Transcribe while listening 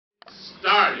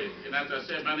started. And as I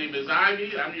said, my name is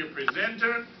Ivy. I'm your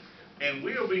presenter. And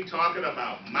we'll be talking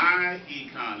about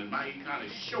Myecon. And Myecon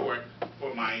is short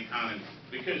for my economy.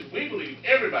 Because we believe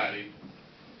everybody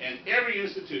and every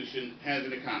institution has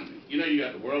an economy. You know, you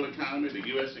got the world economy, the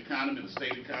U.S. economy, the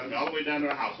state economy, all the way down to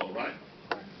our household, right?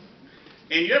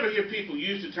 And you ever hear people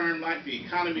use the term like the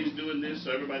economy is doing this,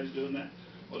 so everybody's doing that?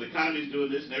 Or the economy is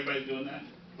doing this and everybody's doing that?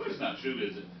 Well, it's not true,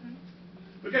 is it?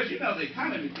 Because, you know, the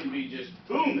economy can be just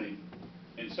booming,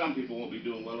 and some people won't be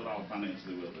doing well at all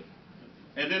financially with it.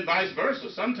 And then vice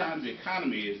versa. Sometimes the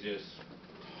economy is just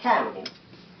horrible,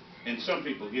 and some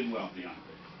people get wealthy on it.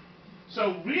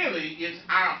 So really, it's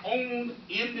our own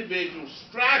individual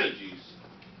strategies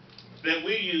that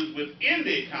we use within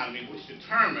the economy which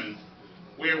determines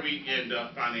where we end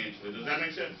up financially. Does that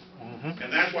make sense? Mm-hmm.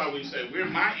 And that's why we say we're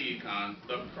Myecon,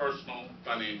 the personal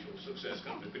financial success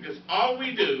company, because all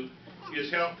we do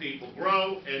is help people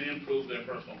grow and improve their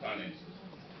personal finances.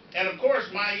 And of course,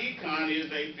 Myecon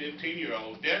is a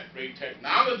 15-year-old debt-free,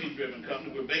 technology-driven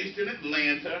company. We're based in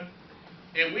Atlanta,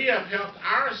 and we have helped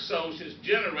our associates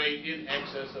generate in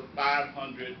excess of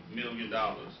 $500 million.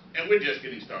 And we're just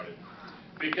getting started.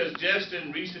 Because just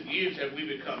in recent years have we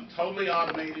become totally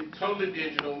automated, totally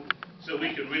digital, so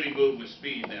we can really move with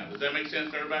speed now. Does that make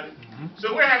sense to everybody? Mm-hmm.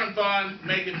 So we're having fun,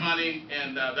 making money,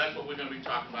 and that's what we're going to be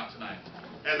talking about tonight.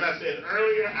 As I said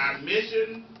earlier, our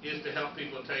mission is to help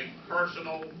people attain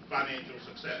personal financial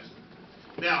success.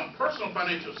 Now, personal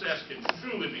financial success can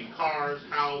truly be cars,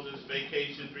 houses,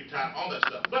 vacations, retirement, all that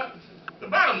stuff. But the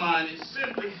bottom line is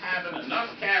simply having enough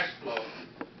cash flow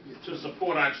to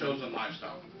support our chosen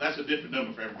lifestyle. That's a different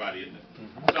number for everybody, isn't it?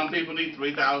 Mm-hmm. Some people need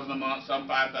 $3,000 a month, some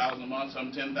 $5,000 a month,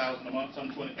 some $10,000 a month, some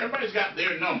 $20,000. Everybody's got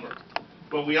their number.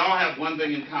 But we all have one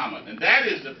thing in common, and that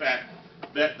is the fact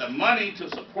that the money to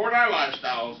support our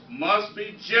lifestyles must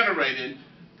be generated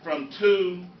from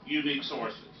two unique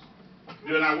sources.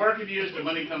 During our working years, the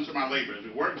money comes from our labor. As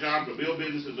we work jobs or build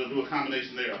businesses or do a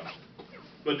combination thereof.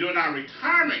 But during our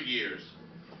retirement years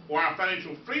or our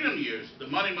financial freedom years, the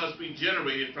money must be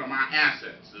generated from our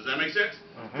assets. Does that make sense?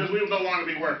 Because we will no longer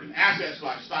be working. Assets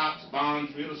like stocks,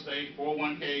 bonds, real estate,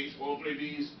 401ks,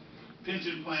 403bs,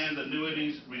 pension plans,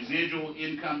 annuities, residual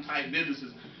income type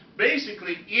businesses.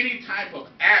 Basically, any type of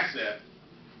asset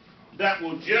that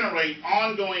will generate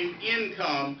ongoing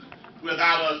income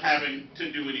without us having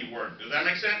to do any work. Does that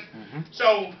make sense? Mm-hmm.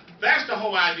 So that's the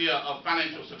whole idea of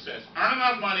financial success. Earn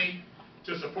enough money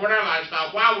to support our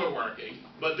lifestyle while we're working,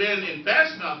 but then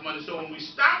invest enough money so when we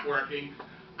stop working,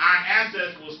 our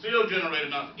assets will still generate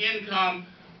enough income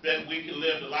that we can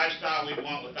live the lifestyle we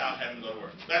want without having to go to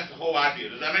work. That's the whole idea.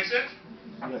 Does that make sense?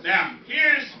 Yes. Now,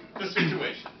 here's the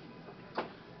situation.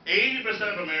 80%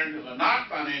 of Americans are not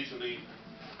financially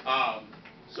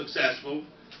successful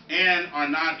and are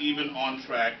not even on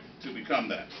track to become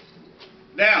that.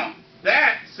 Now,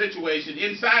 that situation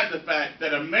inside the fact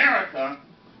that America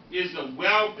is the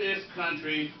wealthiest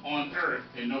country on earth,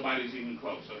 and nobody's even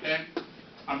close, okay?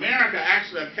 America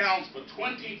actually accounts for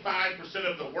 25%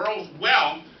 of the world's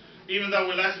wealth, even though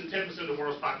we're less than 10% of the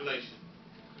world's population.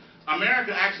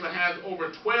 America actually has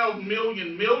over 12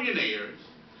 million millionaires,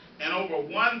 and over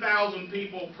 1,000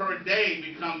 people per day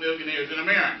become millionaires in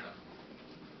America.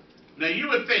 Now you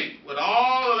would think, with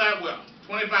all of that wealth,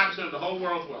 25% of the whole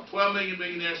world's wealth, 12 million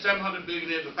millionaires, 700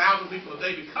 billionaires, 1,000 people a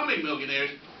day becoming millionaires,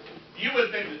 you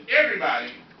would think that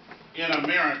everybody in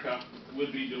America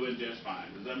would be doing just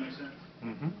fine. Does that make sense?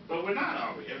 Mm-hmm. But we're not,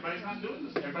 are we? Everybody's not doing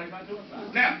this. Everybody's not doing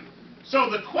fine. Now, so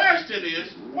the question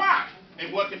is, why?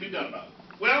 And what can be done about it?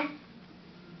 Well,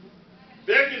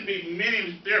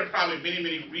 there are probably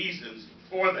many reasons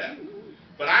for that.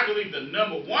 But I believe the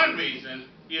number one reason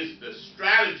is the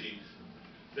strategies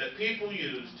that people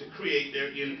use to create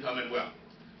their income and wealth.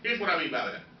 Here's what I mean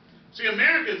by that. See,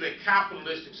 America is a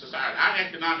capitalistic society. Our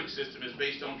economic system is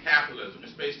based on capitalism.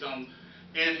 It's based on,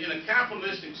 and in a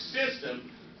capitalistic system,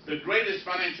 the greatest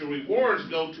financial rewards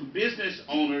go to business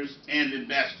owners and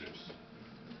investors.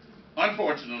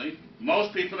 Unfortunately,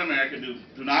 most people in America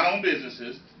do not own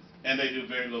businesses, and they do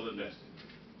very little investing.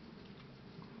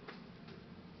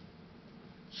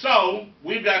 So,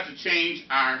 we've got to change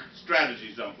our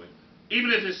strategies, don't we?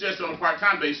 Even if it's just on a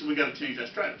part-time basis, we've got to change our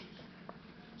strategies.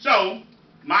 So,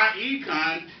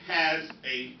 Myecon has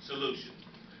a solution.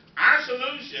 Our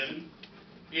solution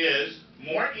is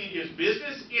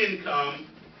business income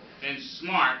and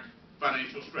smart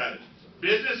financial strategies.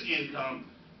 Business income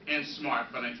and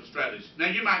smart financial strategies. Now,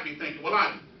 you might be thinking, well,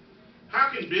 how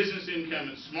can business income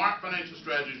and smart financial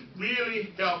strategies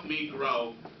really help me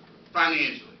grow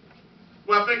financially?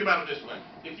 Well, think about it this way.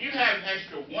 If you had an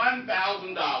extra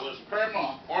 $1,000 per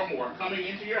month or more coming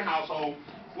into your household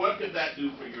what could that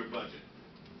do for your budget?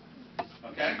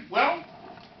 Okay? Well,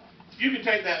 you can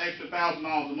take that extra $1,000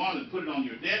 a month and put it on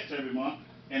your debts every month,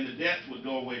 and the debts would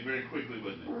go away very quickly,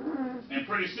 wouldn't it? And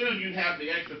pretty soon you'd have the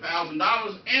extra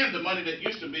 $1,000 and the money that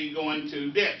used to be going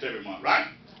to debts every month, right?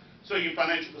 So your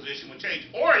financial position would change.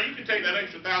 Or you could take that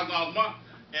extra $1,000 a month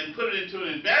and put it into an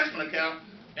investment account,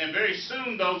 and very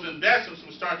soon those investments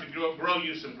will start to grow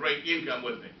you some great income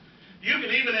with it. You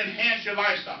can even enhance your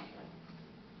lifestyle.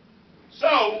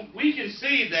 So we can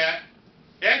see that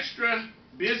extra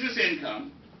business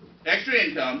income,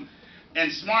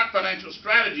 and smart financial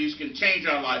strategies can change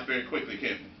our life very quickly,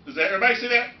 can't we? Does everybody see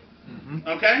that? Mm-hmm.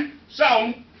 Okay?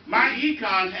 So,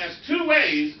 Myecon has two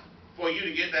ways for you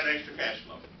to get that extra cash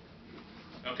flow.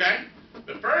 Okay?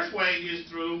 The first way is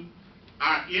through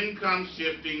our income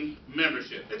shifting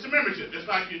membership. It's a membership, just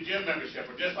like your gym membership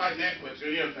or just like Netflix or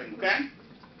any other thing, okay?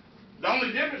 The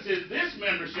only difference is this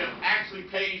membership actually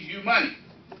pays you money.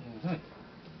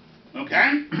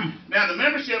 Okay? Now, the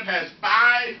membership has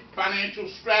 5 financial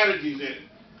strategies in it.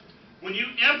 When you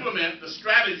implement the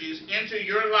strategies into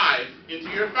your life, into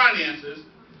your finances,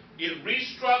 it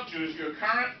restructures your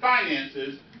current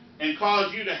finances and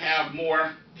causes you to have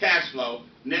more cash flow,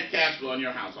 net cash flow in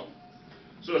your household.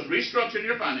 So it's restructuring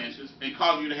your finances and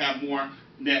causing you to have more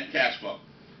net cash flow.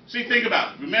 See, think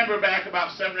about it. Remember back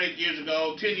about 7 or 8 years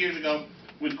ago, 10 years ago,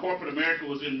 when corporate America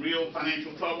was in real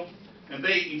financial trouble? And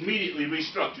they immediately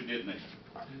restructured, didn't they?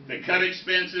 They cut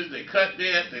expenses, they cut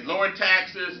debt, they lowered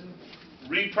taxes,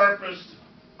 repurposed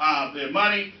their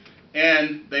money,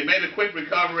 and they made a quick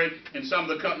recovery, and some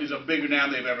of the companies are bigger now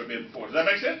than they've ever been before. Does that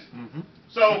make sense? Mm-hmm.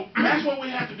 So that's what we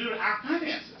have to do to our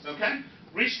finances, okay?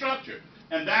 Restructure.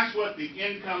 And that's what the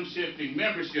income shifting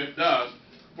membership does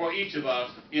for each of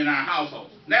us in our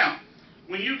households. Now,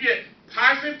 when you get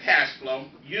positive cash flow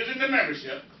using the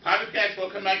membership, positive cash flow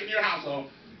come back into your household,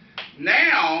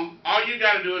 now all you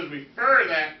got to do is refer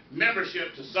that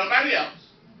membership to somebody else.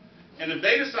 And if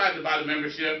they decide to buy the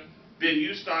membership, then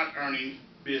you start earning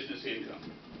business income.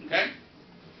 Okay?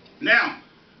 Now,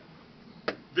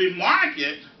 the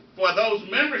market for those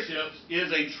memberships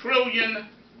is $1 trillion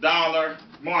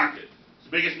market. It's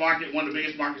the biggest market, one of the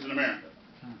biggest markets in America.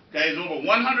 Okay, there's over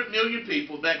 100 million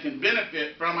people that can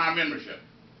benefit from our membership.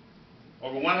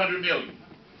 Over 100 million.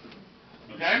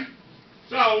 Okay?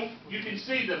 So, you can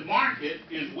see the market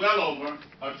is well over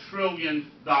 $1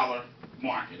 trillion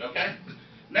market. Okay?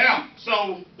 Now,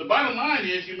 so the bottom line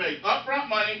is you make upfront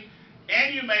money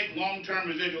and you make long-term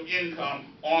residual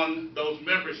income on those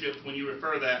memberships when you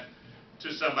refer that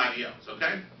to somebody else.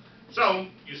 Okay? So,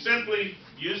 you simply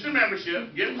use the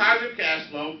membership, get positive cash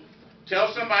flow,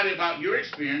 tell somebody about your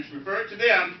experience, refer it to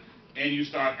them, and you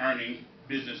start earning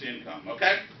business income.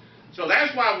 Okay? So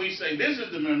that's why we say this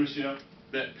is the membership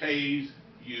that pays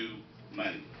you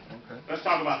money. Okay. Let's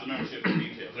talk about the membership in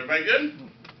details. Everybody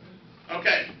good?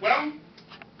 Okay. Well,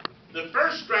 the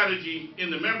first strategy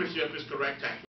in the membership is correct tax.